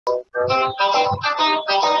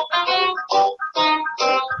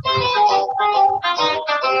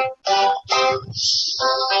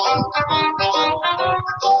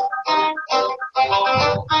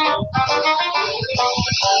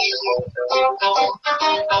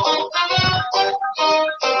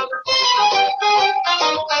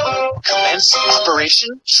Commence Operation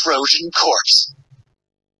Trojan Corpse.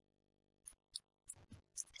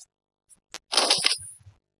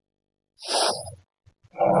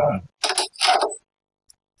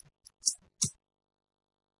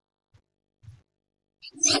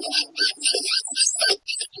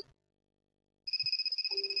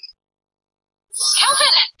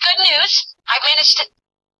 Kelvin, good news. I managed to...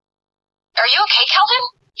 Are you okay, Kelvin?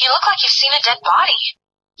 You look like you've seen a dead body.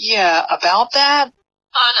 Yeah, about that?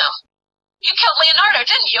 Oh, no. You killed Leonardo,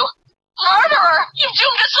 didn't you? Murderer! You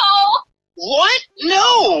doomed us all! What?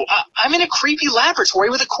 No! I'm in a creepy laboratory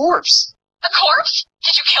with a corpse. The corpse?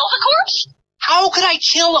 Did you kill the corpse? How could I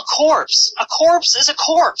kill a corpse? A corpse is a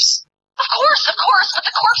corpse. Of course, but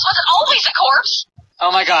the corpse wasn't always a corpse.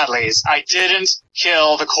 Oh my god, Liz, I didn't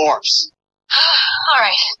kill the corpse.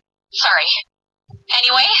 Alright. Sorry.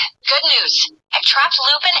 Anyway, good news. I've trapped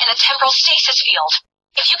Lupin in a temporal stasis field.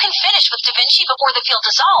 If you can finish with Da Vinci before the field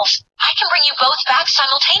dissolves, I can bring you both back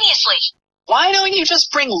simultaneously. Why don't you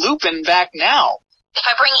just bring Lupin back now? If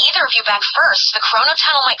I bring either of you back first, the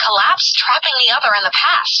chronotunnel might collapse, trapping the other in the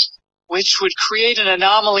past. Which would create an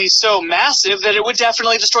anomaly so massive that it would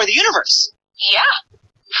definitely destroy the universe. Yeah,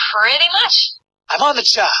 pretty much. I'm on the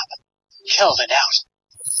job. Kelvin out.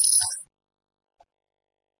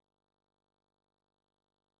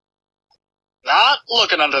 Not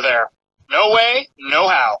looking under there. No way, no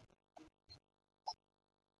how.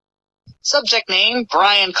 Subject name,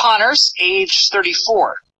 Brian Connors, age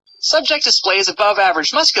 34. Subject displays above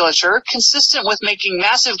average musculature, consistent with making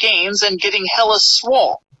massive gains and getting hella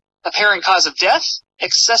swole. Apparent cause of death,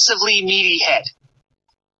 excessively meaty head.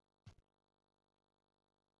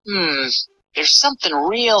 There's something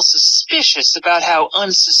real suspicious about how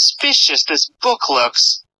unsuspicious this book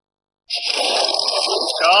looks.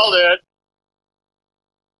 Called it.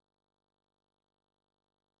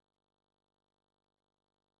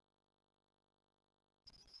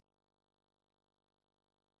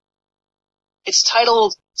 It's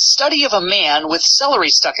titled, Study of a Man with Celery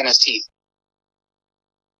Stuck in His Teeth.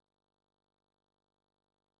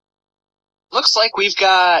 Looks like we've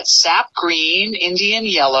got sap green, Indian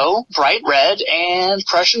yellow, bright red, and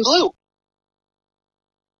Prussian blue.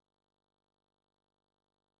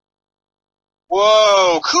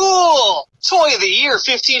 Whoa, cool! Toy of the year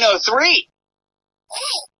 1503.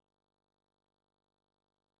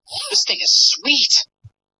 This thing is sweet.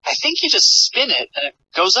 I think you just spin it and it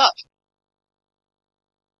goes up.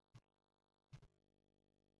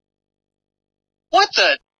 What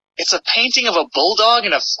the? It's a painting of a bulldog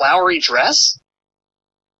in a flowery dress?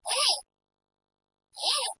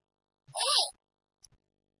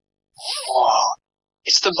 Whoa.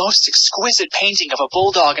 It's the most exquisite painting of a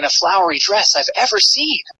bulldog in a flowery dress I've ever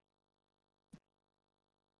seen.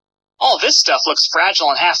 All this stuff looks fragile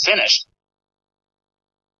and half-finished.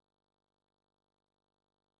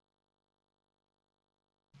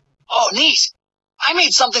 Oh, neat. I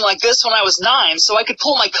made something like this when I was 9 so I could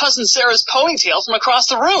pull my cousin Sarah's ponytail from across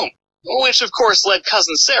the room. Which, of course, led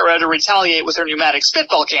cousin Sarah to retaliate with her pneumatic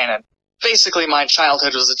spitball cannon. Basically, my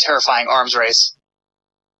childhood was a terrifying arms race.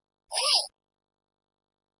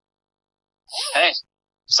 Hey,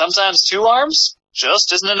 sometimes 2 arms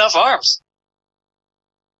just isn't enough arms.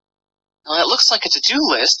 Well, it looks like a to-do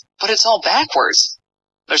list, but it's all backwards.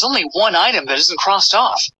 There's only one item that isn't crossed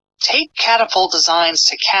off. Take catapult designs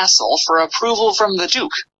to castle for approval from the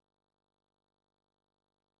Duke.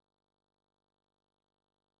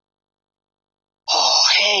 Oh,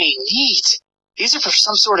 hey, neat. These are for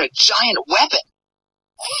some sort of giant weapon.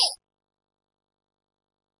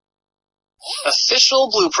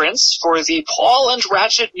 Official blueprints for the Paul and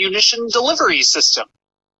Ratchet munition delivery system.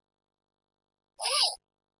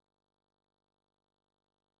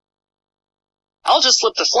 I'll just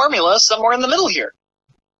slip the formula somewhere in the middle here.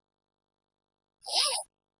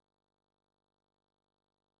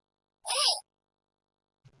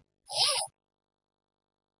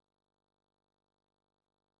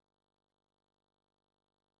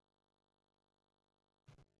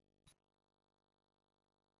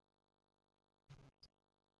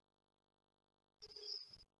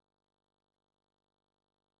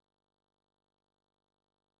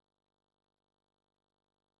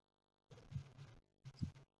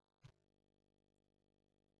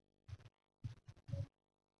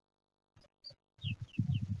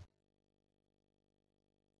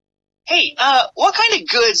 Hey, what kind of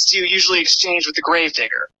goods do you usually exchange with the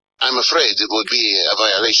gravedigger? I'm afraid it would be a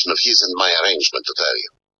violation of his and my arrangement to tell you.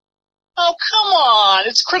 Oh, come on!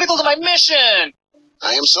 It's critical to my mission!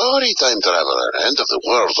 I am sorry, time traveler, end of the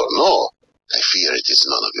world or no. I fear it is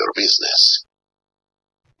none of your business.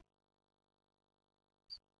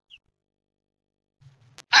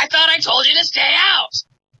 I thought I told you to stay out!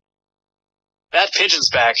 That pigeon's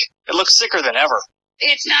back. It looks sicker than ever.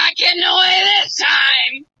 It's not getting away this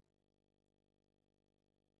time!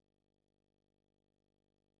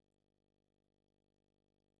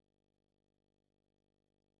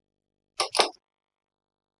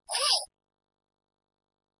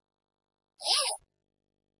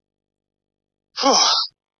 Whew.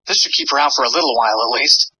 This should keep her out for a little while, at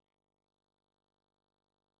least.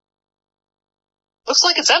 Looks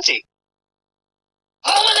like it's empty.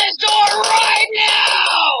 Open this door right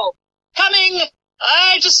now! Coming!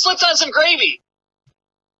 I just slipped on some gravy.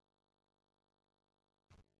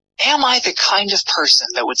 Am I the kind of person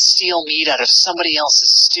that would steal meat out of somebody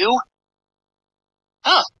else's stew?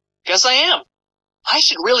 Huh, guess I am. I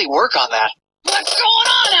should really work on that. What's going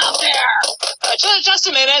on out there? Just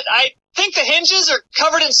a minute. I think the hinges are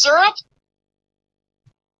covered in syrup?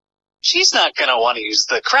 She's not gonna want to use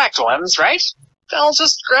the cracked ones, right? I'll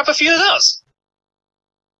just grab a few of those.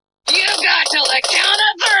 You got till the count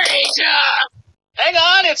of 3, John! Hang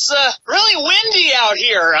on, it's really windy out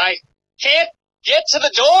here. I can't get to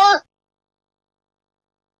the door.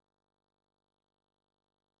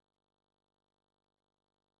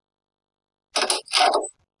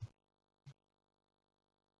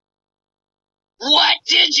 What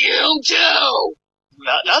did you do?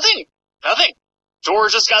 Nothing. Nothing. Door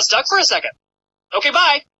just got stuck for a second. Okay,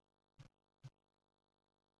 bye.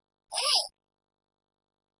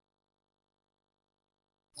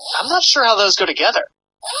 I'm not sure how those go together.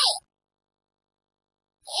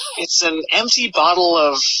 It's an empty bottle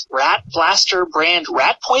of Rat Blaster brand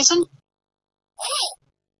rat poison?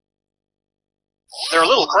 They're a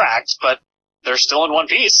little cracked, but they're still in one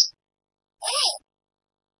piece.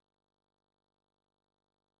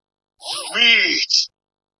 Meat!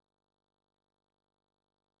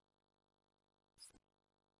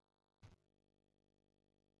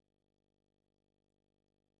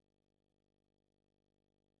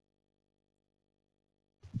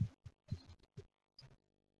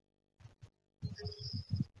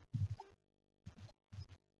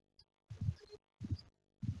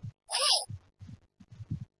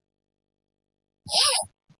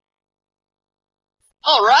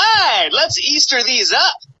 All right, let's Easter these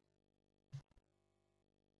up.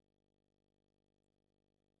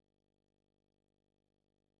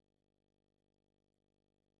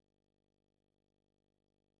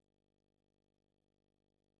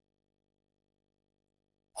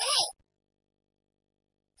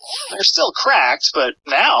 They're still cracked, but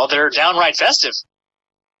now they're downright festive.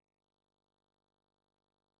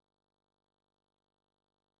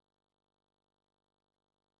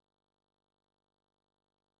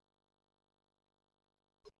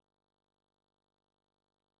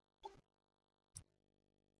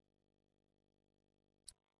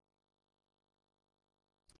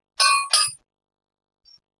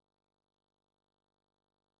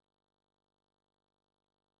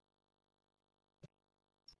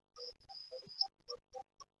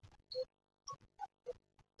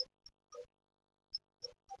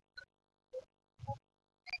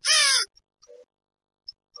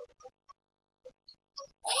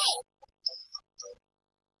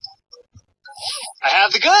 I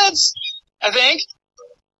have the goods, I think.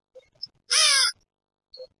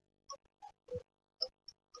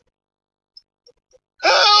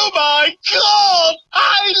 Oh my God!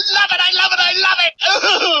 I love it, I love it, I love it!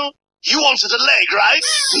 Ooh. You wanted a leg, right?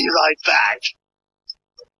 Be right back.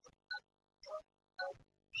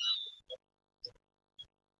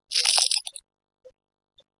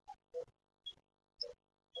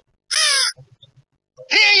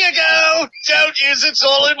 Here you go! Don't use it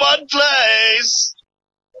all in one place!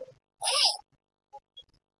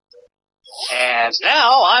 And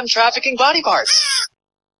now I'm trafficking body parts.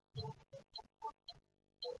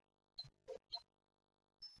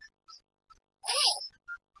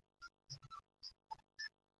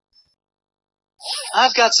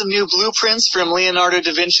 I've got some new blueprints from Leonardo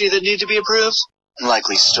da Vinci that need to be approved.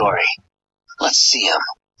 Likely story. Let's see him.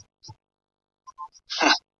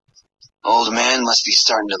 Old man must be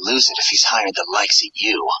starting to lose it if he's hired the likes of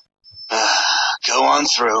you. Go on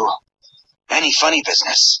through. Any funny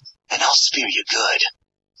business, and I'll spear you good.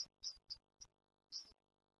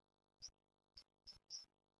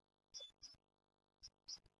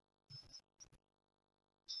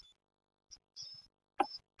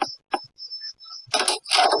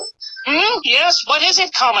 Yes, what is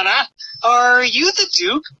it, Commoner? Are you the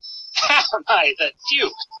Duke? Am I the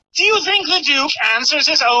Duke? Do you think the Duke answers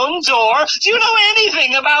his own door? Do you know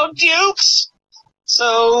anything about Dukes?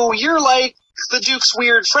 So, you're like the Duke's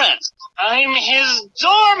weird friend. I'm his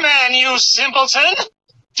doorman, you simpleton!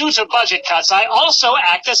 Due to budget cuts, I also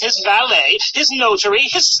act as his valet, his notary,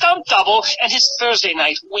 his stunt double, and his Thursday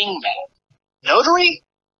night wingman. Notary?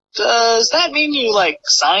 Does that mean you,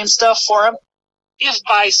 sign stuff for him? If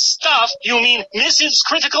by stuff you mean missives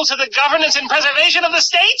critical to the governance and preservation of the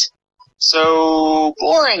state? So,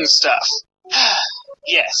 boring stuff.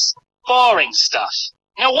 Yes, boring stuff.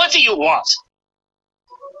 Now what do you want?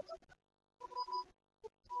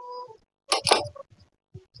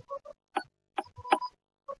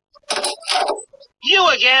 You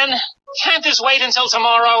again? Can't this wait until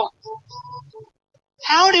tomorrow?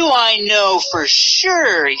 How do I know for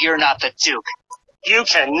sure you're not the Duke? You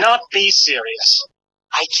cannot be serious.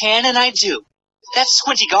 I can and I do. That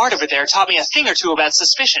squinty guard over there taught me a thing or two about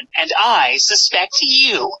suspicion, and I suspect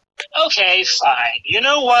you. Okay, fine. You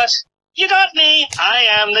know what? You got me. I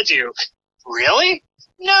am the Duke. Really?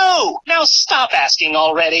 No! Now stop asking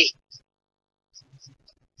already.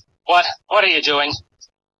 What? What are you doing?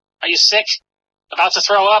 Are you sick? About to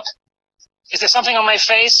throw up? Is there something on my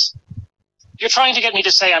face? You're trying to get me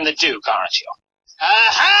to say I'm the Duke, aren't you?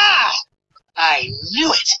 Aha! I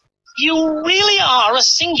knew it. You really are a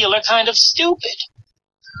singular kind of stupid.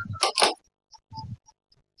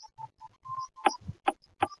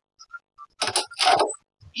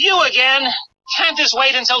 You again? Can't this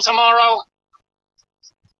wait until tomorrow?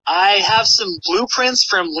 I have some blueprints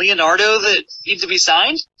from Leonardo that need to be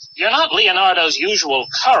signed. You're not Leonardo's usual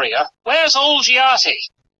courier. Where's Olgiati?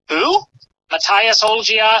 Who? Matthias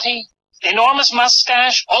Olgiati? Enormous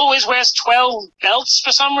mustache, always wears 12 belts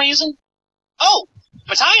for some reason? Oh,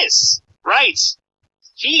 Matthias. Right.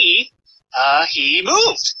 He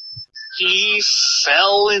moved. He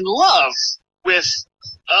fell in love with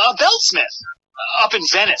a beltsmith up in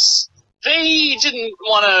Venice. They didn't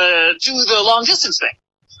want to do the long-distance thing.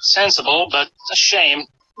 Sensible, but a shame. It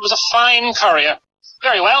was a fine courier.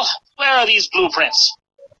 Very well. Where are these blueprints?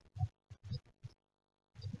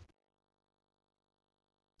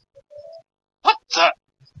 What the?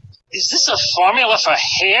 Is this a formula for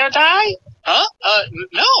hair dye? Huh?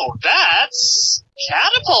 No, that's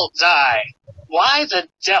catapult dye. Why the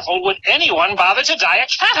devil would anyone bother to dye a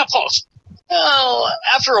catapult? Well,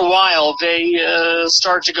 after a while, they,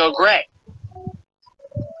 start to go gray.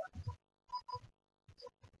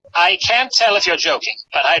 I can't tell if you're joking,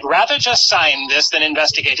 but I'd rather just sign this than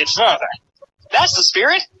investigate it further. That's the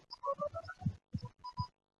spirit.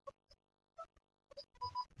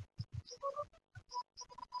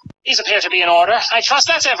 These appear to be in order. I trust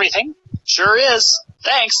that's everything. Sure is.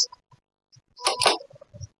 Thanks.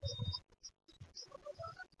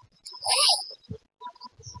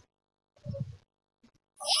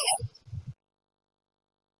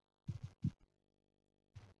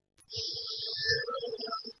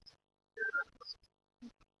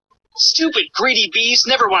 Stupid, greedy bees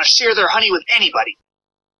never want to share their honey with anybody.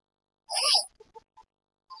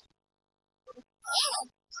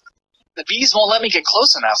 The bees won't let me get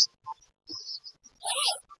close enough.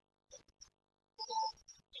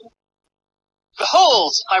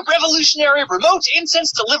 Behold, my revolutionary remote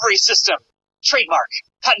incense delivery system. Trademark.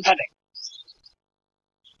 Patent pending.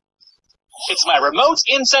 It's my remote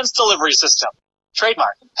incense delivery system.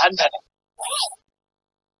 Trademark. Patent pending.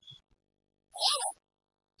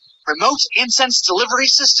 Remote incense delivery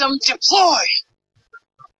system deploy.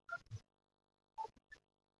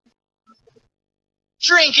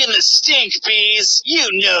 Drink in the stink, bees. You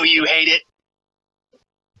know you hate it.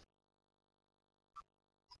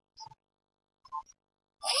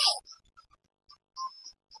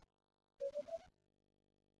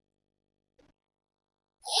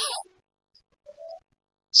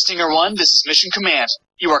 Stinger 1, this is Mission Command.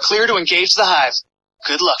 You are clear to engage the hive.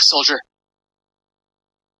 Good luck, soldier.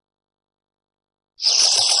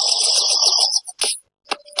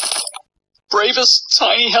 Bravest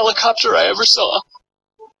tiny helicopter I ever saw.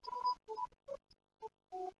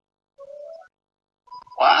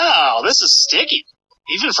 Wow, this is sticky.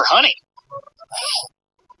 Even for honey.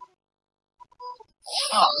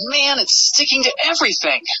 Oh man, it's sticking to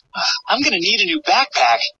everything. I'm gonna need a new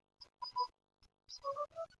backpack.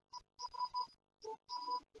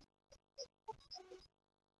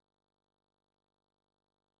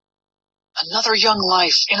 Another young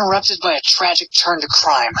life interrupted by a tragic turn to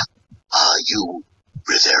crime. Are you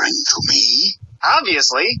referring to me?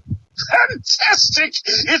 Obviously. Fantastic!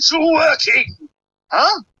 It's working!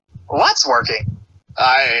 Huh? What's working?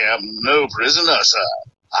 I am no prisoner, sir.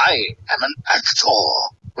 I am an actor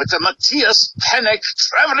with the Matthias Panic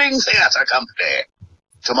Traveling Theatre Company.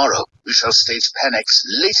 Tomorrow we shall stage Panic's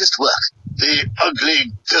latest work, The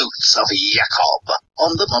Ugly Goats of Jakob,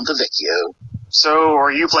 on the Monte Vecchio. So,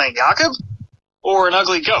 are you playing Jakob? Or an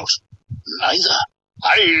ugly goat? Neither.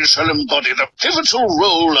 I shall embody the pivotal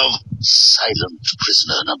role of silent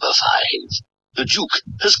prisoner number 5. The Duke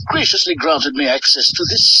has graciously granted me access to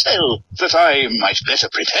this cell that I might better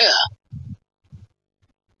prepare.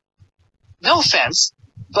 No offense,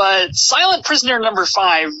 but silent prisoner number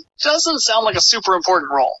 5 doesn't sound like a super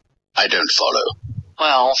important role. I don't follow.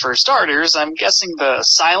 Well, for starters, I'm guessing the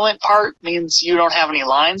silent part means you don't have any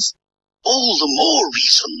lines. All the more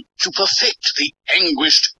reason to perfect the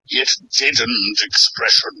anguished yet deadened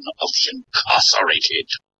expression of the incarcerated.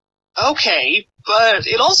 Okay, but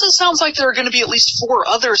it also sounds like there are going to be at least 4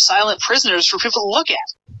 other silent prisoners for people to look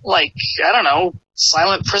at. Like, I don't know,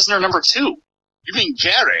 silent prisoner number 2. You mean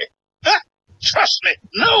Gary? Ha! Trust me,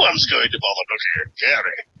 no one's going to bother looking at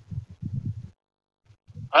Gary.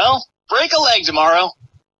 Well, break a leg tomorrow,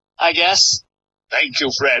 I guess. Thank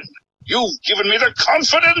you, friend. You've given me the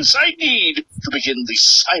confidence I need to begin the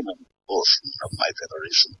silent portion of my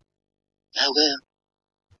preparation. Farewell.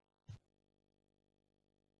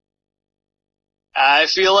 I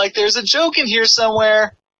feel like there's a joke in here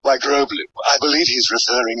somewhere. Why, Groblin, I believe he's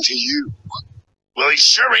referring to you. Well, he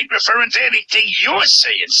sure ain't referring to anything you're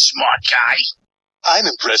saying, smart guy. I'm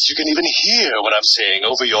impressed you can even hear what I'm saying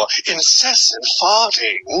over your incessant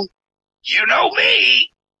farting. You know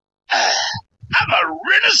me. I'm a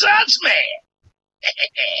Renaissance man.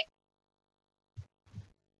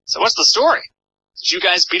 So what's the story? Did you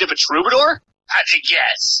guys beat up a troubadour? How'd you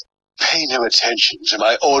guess? Pay no attention to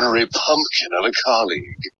my ornery pumpkin of a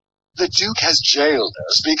colleague. The Duke has jailed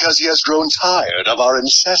us because he has grown tired of our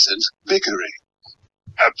incessant bickering.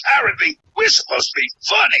 Apparently, we're supposed to be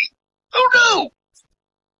funny. Who knew?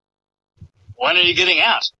 When are you getting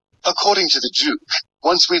out? According to the Duke,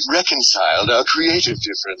 once we've reconciled our creative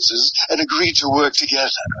differences and agreed to work together.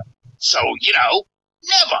 So,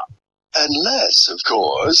 never. Unless, of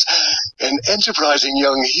course, an enterprising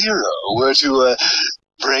young hero were to,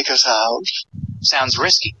 break us out. Sounds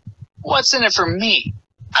risky. What's in it for me?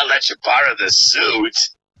 I'll let you borrow the suit.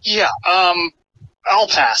 Yeah, I'll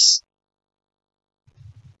pass.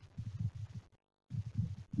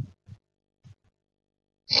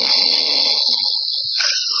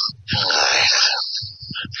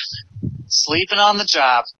 Sleeping on the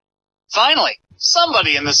job. Finally,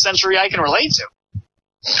 somebody in this century I can relate to.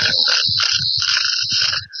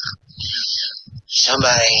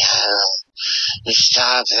 Somebody,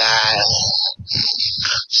 stop that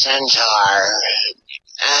centaur.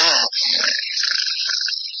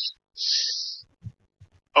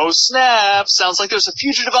 Oh snap, sounds like there's a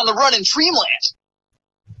fugitive on the run in Dreamland.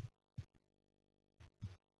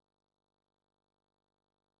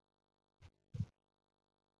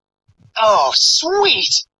 Oh,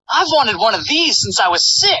 sweet! I've wanted one of these since I was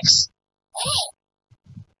 6.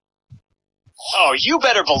 Oh, you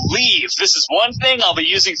better believe this is one thing I'll be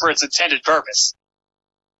using for its intended purpose.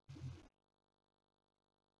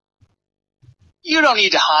 You don't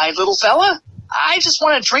need to hide, little fella. I just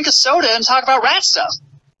want to drink a soda and talk about rat stuff.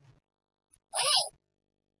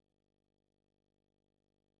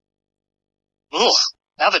 Ugh,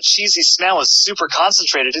 now the cheesy smell is super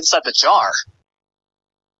concentrated inside the jar.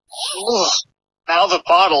 Ugh, now the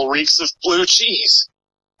bottle reeks of blue cheese.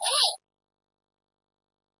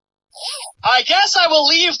 I guess I will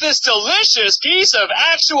leave this delicious piece of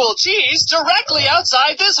actual cheese directly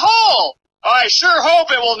outside this hole. I sure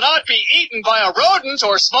hope it will not be eaten by a rodent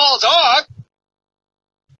or small dog.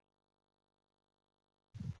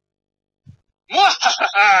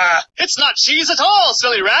 Mwahaha! It's not cheese at all,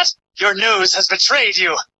 silly rat. Your nose has betrayed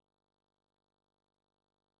you.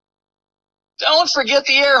 Don't forget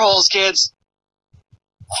the air holes, kids.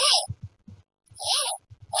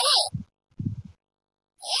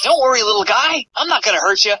 Don't worry, little guy. I'm not gonna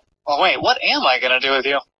hurt you. Oh, wait, what am I gonna do with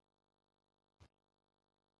you?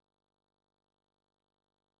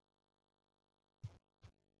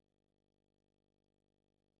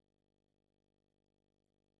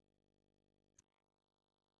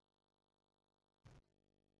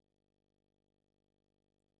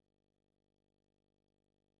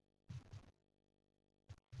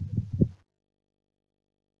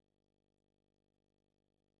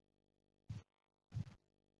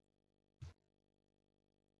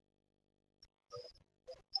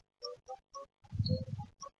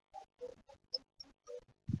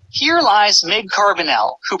 Here lies Mig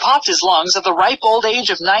Carbonell, who popped his lungs at the ripe old age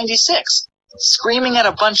of 96, screaming at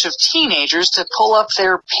a bunch of teenagers to pull up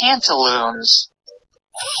their pantaloons.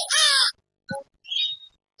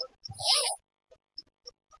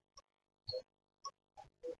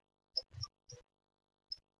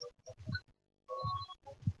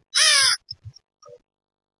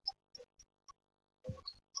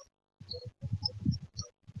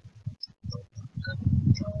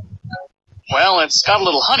 Well, it's got a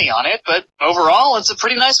little honey on it, but overall, it's a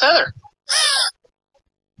pretty nice feather.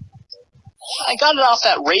 I got it off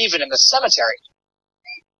that raven in the cemetery.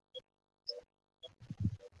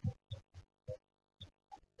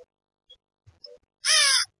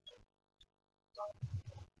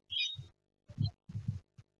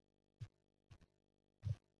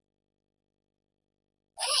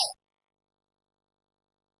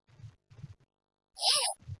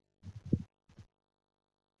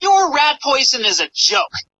 Your rat poison is a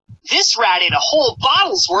joke. This rat ate a whole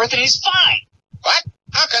bottle's worth and he's fine. What?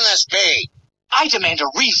 How can this be? I demand a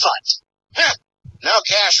refund. No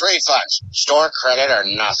cash refunds. Store credit or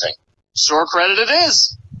nothing. Store credit it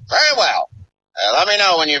is. Very well. Let me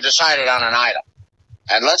know when you've decided on an item.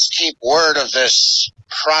 And let's keep word of this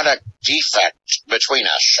product defect between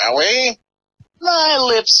us, shall we? My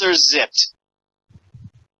lips are zipped.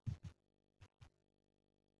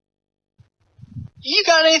 You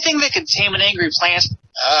got anything that can tame an angry plant?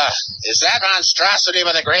 Is that monstrosity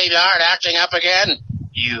by the graveyard acting up again?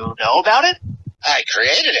 You know about it? I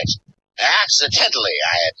created it. Accidentally,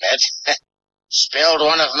 I admit. Spilled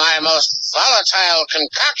one of my most volatile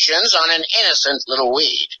concoctions on an innocent little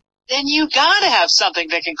weed. Then you gotta have something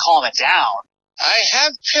that can calm it down. I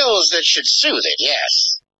have pills that should soothe it,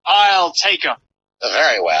 yes. I'll take them.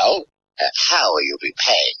 Very well. How will you be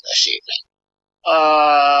paying this evening?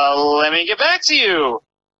 Let me get back to you.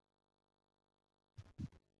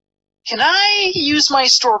 Can I use my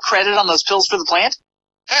store credit on those pills for the plant?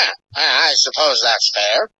 I suppose that's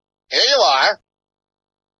fair. Here you are.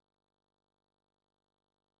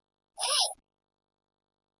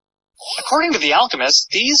 According to the alchemist,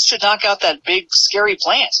 these should knock out that big, scary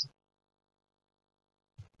plant.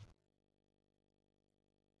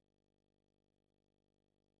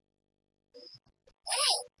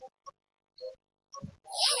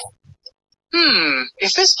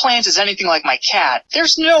 If this plant is anything like my cat,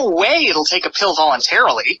 there's no way it'll take a pill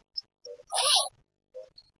voluntarily.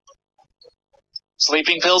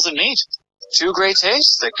 Sleeping pills and meat. Two great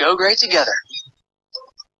tastes that go great together.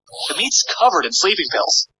 The meat's covered in sleeping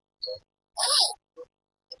pills.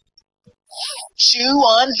 Chew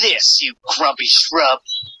on this, you grumpy shrub.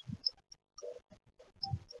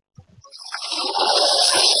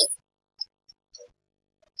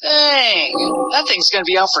 Dang, that thing's gonna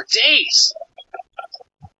be out for days.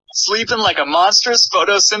 Sleeping like a monstrous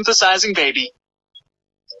photosynthesizing baby.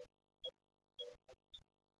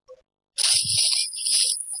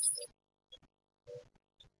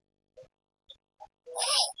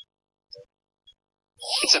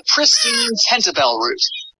 It's a pristine tentabell root.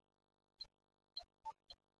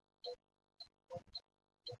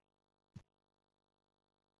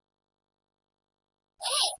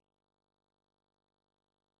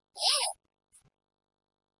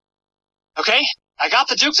 Okay, I got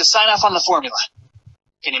the Duke to sign off on the formula.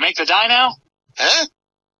 Can you make the dye now? Huh?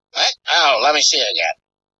 What? Oh, let me see it again.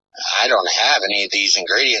 I don't have any of these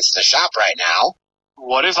ingredients in the shop right now.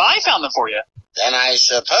 What if I found them for you? Then I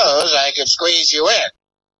suppose I could squeeze you in.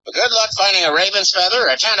 But good luck finding a raven's feather,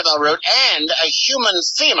 a tannabell root, and a human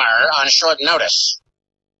femur on short notice.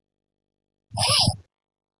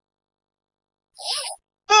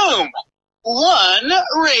 Boom! One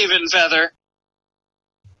raven feather.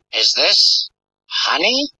 Is this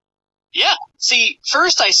honey? Yeah, see,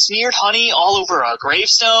 first I smeared honey all over a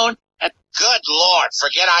gravestone. Good Lord,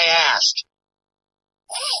 forget I asked.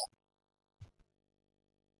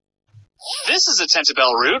 This is a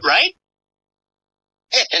tentabell root, right?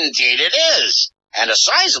 Indeed it is. And a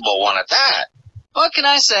sizable one at that. What can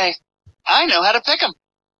I say? I know how to pick 'em.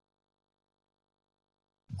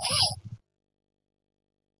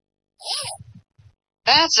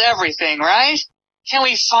 That's everything, right? Can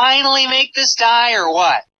we finally make this dye or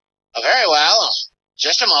what? Very well.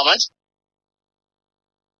 Just a moment.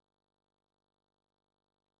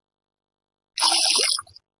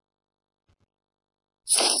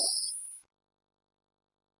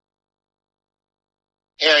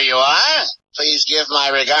 Here you are. Please give my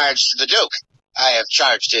regards to the Duke. I have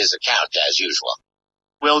charged his account as usual.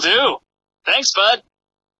 Will do. Thanks, bud.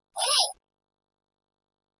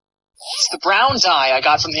 It's the brown dye I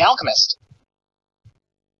got from the alchemist.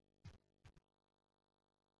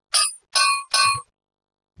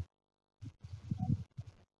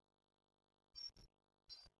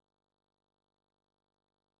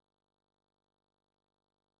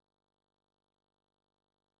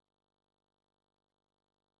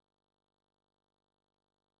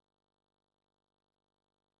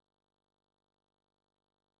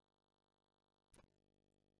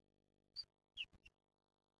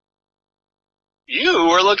 You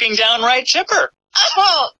were looking downright chipper.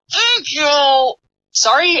 Oh, thank you.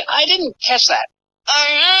 Sorry, I didn't catch that.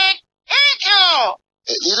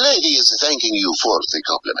 The lady is thanking you for the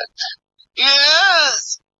compliment.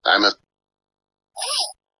 Yes!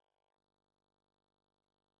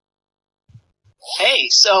 Hey,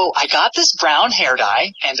 so I got this brown hair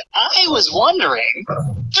dye, and I was wondering...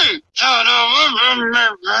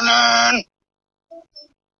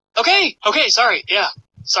 Okay, sorry, yeah,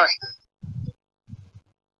 sorry.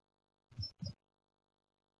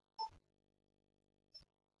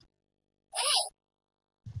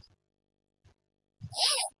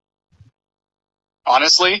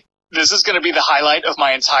 Honestly, this is going to be the highlight of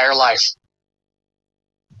my entire life.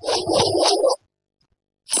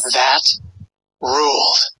 That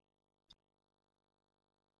ruled.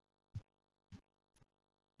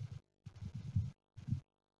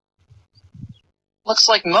 Looks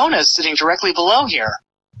like Mona's sitting directly below here.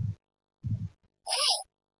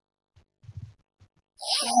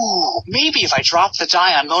 Ooh, maybe if I drop the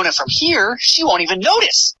dye on Mona from here, she won't even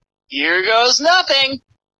notice. Here goes nothing.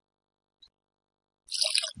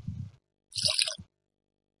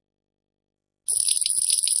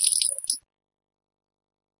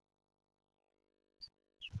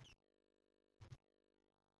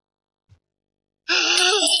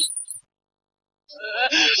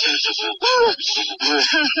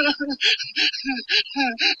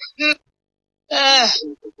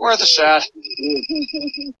 Worth a shot.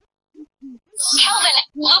 Kelvin,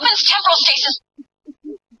 Lupin's temporal stasis...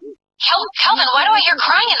 Kelvin, why do I hear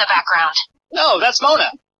crying in the background? No, that's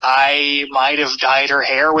Mona. I might have dyed her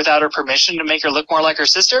hair without her permission to make her look more like her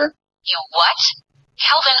sister. You what?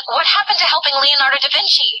 Kelvin, what happened to helping Leonardo da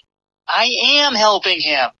Vinci? I am helping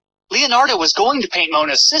him. Leonardo was going to paint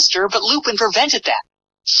Mona's sister, but Lupin prevented that.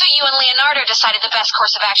 So you and Leonardo decided the best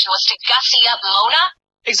course of action was to gussy up Mona?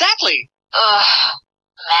 Exactly. Ugh,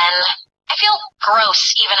 men. I feel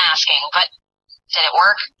gross even asking, but did it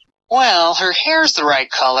work? Well, her hair's the right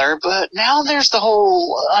color, but now there's the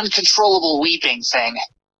whole uncontrollable weeping thing.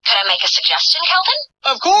 Could I make a suggestion,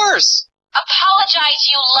 Kelvin? Of course! Apologize,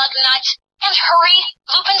 you lug nut. And hurry,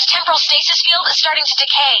 Lupin's temporal stasis field is starting to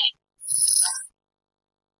decay.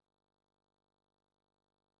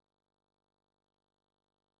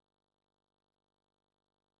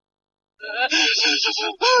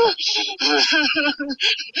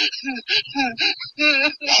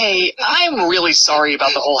 Hey, I'm really sorry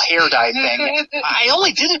about the whole hair dye thing. I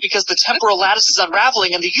only did it because the temporal lattice is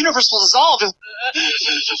unraveling and the universe will dissolve if...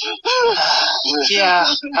 Yeah,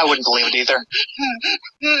 I wouldn't believe it either.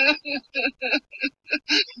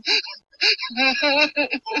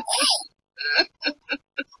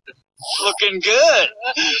 Looking good.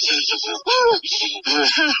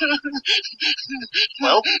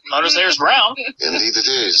 Well, Mona's hair's brown. Indeed it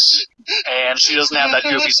is. And she doesn't have that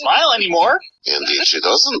goofy smile anymore. Indeed she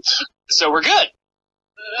doesn't. So we're good.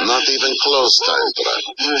 Not even close, time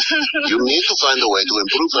travel. You need to find a way to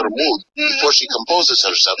improve her mood before she composes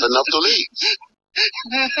herself enough to leave.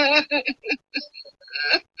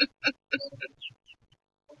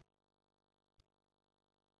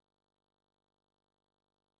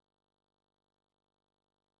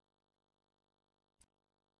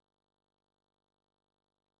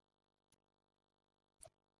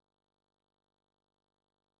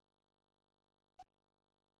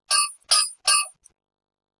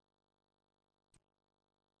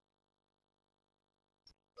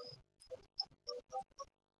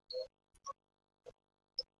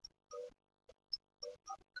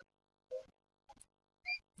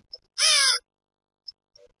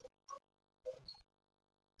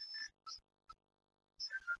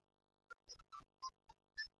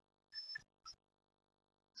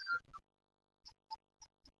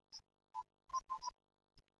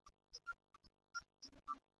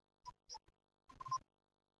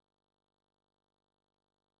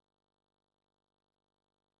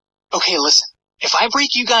 Okay, listen. If I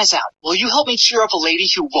break you guys out, will you help me cheer up a lady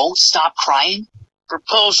who won't stop crying?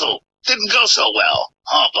 Proposal didn't go so well,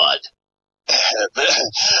 huh, bud?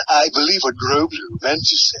 I believe what Groblue meant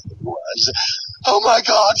to say was, oh my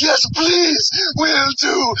God, yes, please, we'll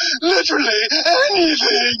do literally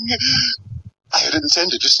anything. I had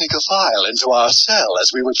intended to sneak a file into our cell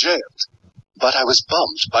as we were jailed, but I was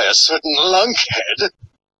bumped by a certain lunkhead,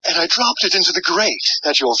 and I dropped it into the grate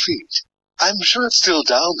at your feet. I'm sure it's still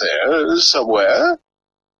down there somewhere.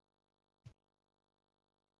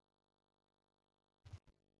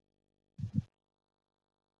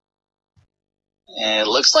 It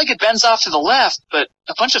looks like it bends off to the left, but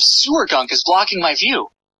a bunch of sewer gunk is blocking my view.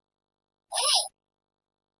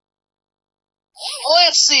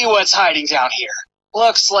 Let's see what's hiding down here.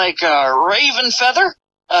 Looks like a raven feather,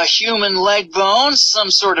 a human leg bone, some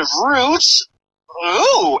sort of root.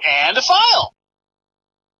 Ooh, and a file.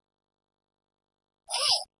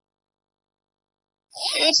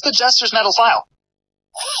 It's the Jester's metal file.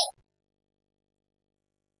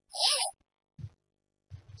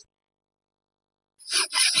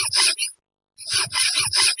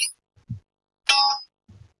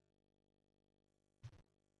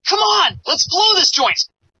 Come on, let's blow this joint.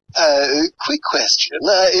 Quick question,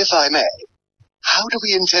 if I may. How do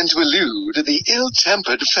we intend to elude the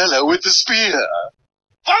ill-tempered fellow with the spear?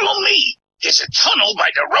 Follow me. There's a tunnel by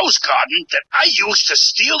the rose garden that I used to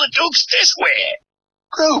steal the Duke's dishware.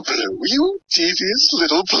 Grow blue, you devious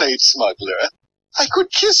little plate smuggler. I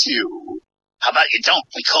could kiss you. How about you don't?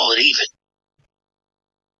 We call it even.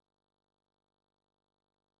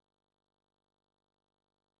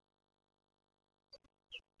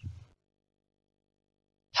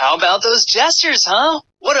 How about those gestures, huh?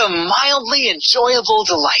 What a mildly enjoyable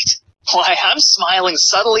delight. Why, I'm smiling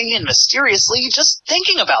subtly and mysteriously just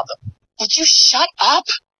thinking about them. Would you shut up?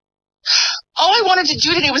 All I wanted to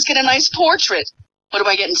do today was get a nice portrait. What do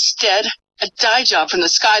I get instead? A dye job from the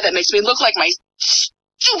sky that makes me look like my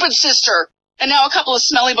stupid sister. And now a couple of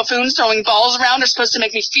smelly buffoons throwing balls around are supposed to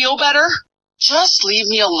make me feel better? Just leave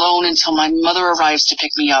me alone until my mother arrives to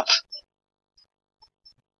pick me up.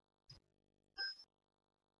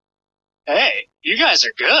 Hey, you guys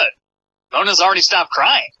are good. Mona's already stopped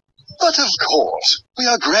crying. But of course, we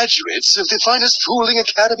are graduates of the finest fooling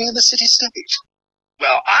academy in the city-state.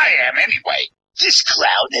 Well, I am anyway. This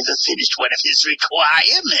clown never finished one of his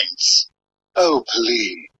requirements. Oh,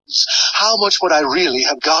 please. How much would I really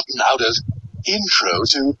have gotten out of intro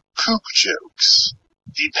to poop jokes?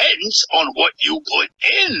 Depends on what you put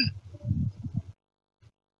in.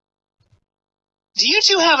 Do you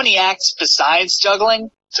two have any acts besides juggling?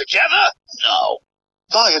 Together? No.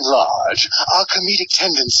 By and large, our comedic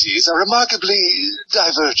tendencies are remarkably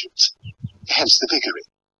divergent. Hence the bickering.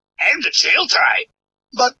 And the tail tie.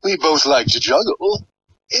 But we both like to juggle.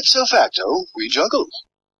 Ipso facto, we juggle.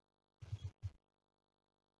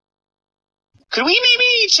 Could we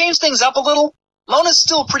maybe change things up a little? Mona's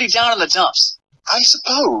still pretty down in the dumps. I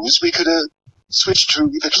suppose we could, switch to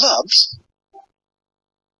the clubs.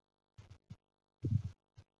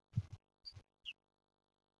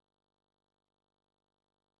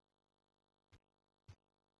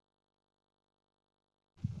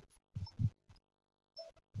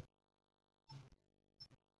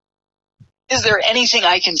 Is there anything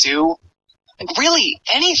I can do? Like, really,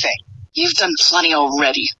 anything? You've done plenty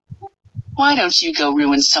already. Why don't you go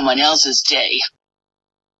ruin someone else's day?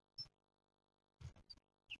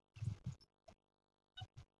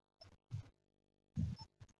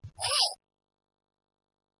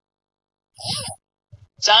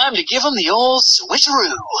 Time to give him the old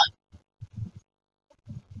switcheroo.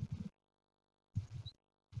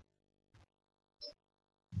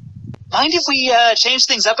 Mind if we change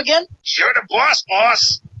things up again? You're the boss,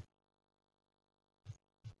 boss.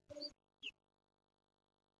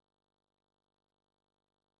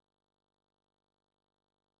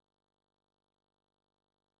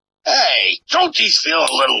 Hey, don't these feel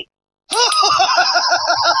a little...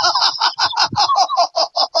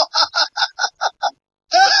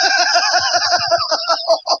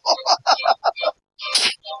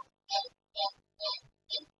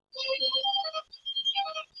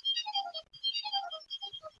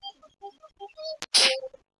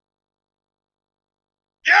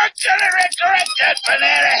 You're gonna regret that,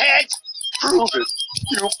 banana head! Prove it,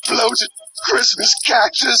 you bloated Christmas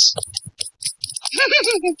cactus!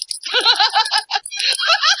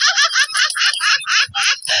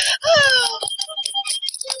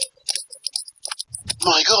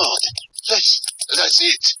 My God, that's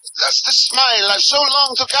it. That's the smile I've so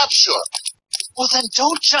longed to capture. Well, then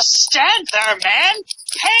don't just stand there, man!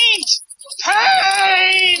 Paint!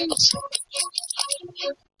 Paint!